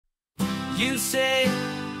You say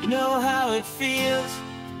you know how it feels,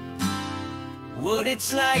 what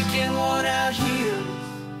it's like in worn out heels.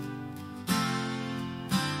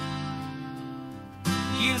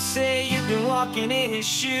 You say you've been walking in his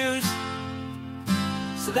shoes,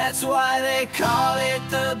 so that's why they call it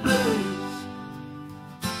the blues.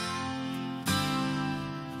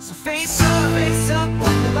 So face up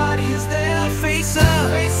when nobody is there. Face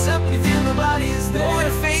up if you feel nobody is there.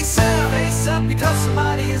 Face up because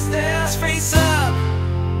somebody is there. Just face up.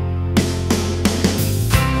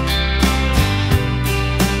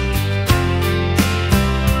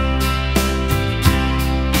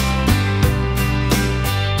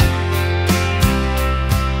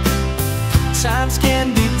 Times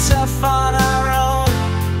can be tough on our own.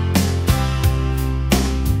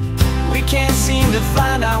 We can't seem to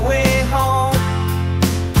find our way home.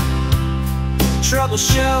 Trouble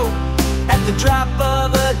show at the drop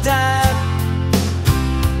of a dime,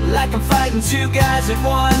 like I'm fighting two guys at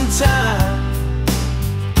one time.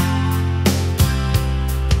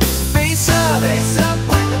 Face up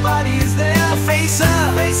when nobody is there. Face up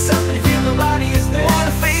and if you feel nobody is there.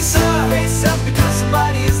 Wanna face up because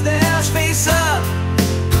somebody is there. Just face up.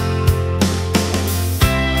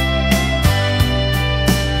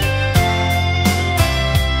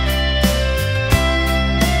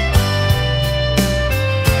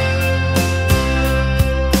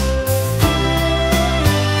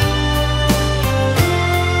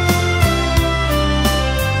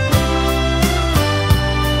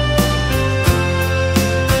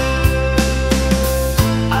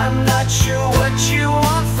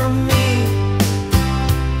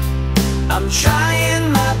 I'm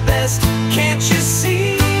trying my best, can't you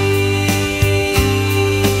see?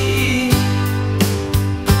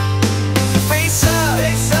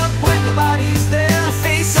 Face up when nobody's there.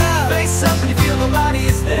 Face up when you feel nobody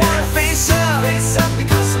is there. Face up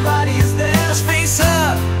because somebody is there. Just face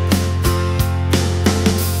up.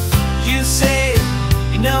 You say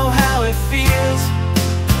you know how it feels,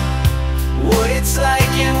 what it's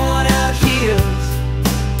like in worn out heels.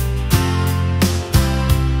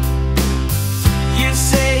 You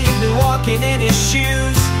say you've been walking in his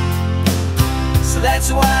shoes, so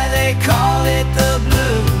that's why they call it the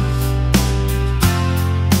blues.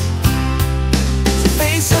 So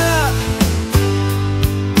face up,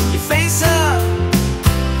 you face up.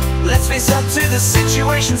 Let's face up to the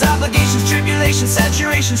situations, obligations, tribulations,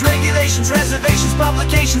 saturations, regulations, reservations,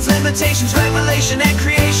 publications, limitations, revelation and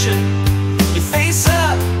creation. You face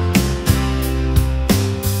up.